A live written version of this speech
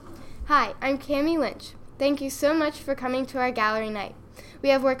Hi, I'm Cami Lynch. Thank you so much for coming to our gallery night. We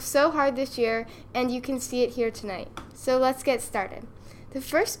have worked so hard this year, and you can see it here tonight. So let's get started. The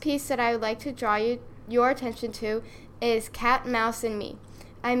first piece that I would like to draw your attention to is Cat, Mouse, and Me.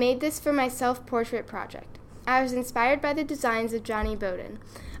 I made this for my self-portrait project. I was inspired by the designs of Johnny Bowden.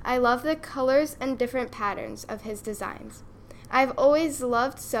 I love the colors and different patterns of his designs. I've always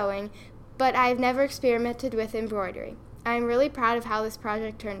loved sewing, but I've never experimented with embroidery. I am really proud of how this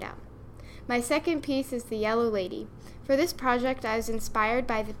project turned out. My second piece is The Yellow Lady. For this project, I was inspired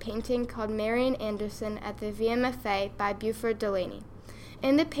by the painting called Marian Anderson at the VMFA by Buford Delaney.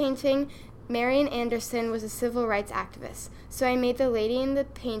 In the painting, Marian Anderson was a civil rights activist, so I made the lady in the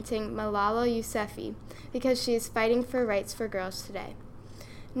painting Malala Yousafzai because she is fighting for rights for girls today.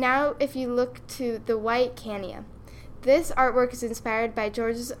 Now, if you look to the white Kania, this artwork is inspired by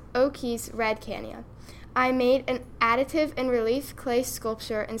George O'Keeffe's Red Kania. I made an additive and relief clay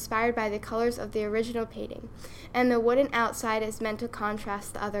sculpture inspired by the colors of the original painting, and the wooden outside is meant to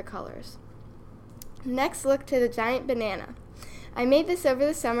contrast the other colors. Next, look to the giant banana. I made this over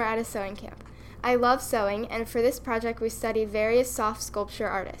the summer at a sewing camp. I love sewing, and for this project we studied various soft sculpture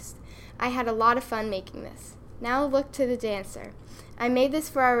artists. I had a lot of fun making this. Now look to the dancer. I made this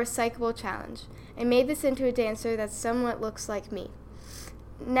for our recyclable challenge. I made this into a dancer that somewhat looks like me.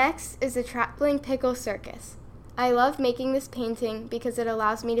 Next is the Traveling Pickle Circus. I love making this painting because it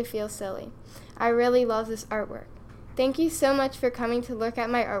allows me to feel silly. I really love this artwork. Thank you so much for coming to look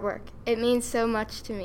at my artwork. It means so much to me.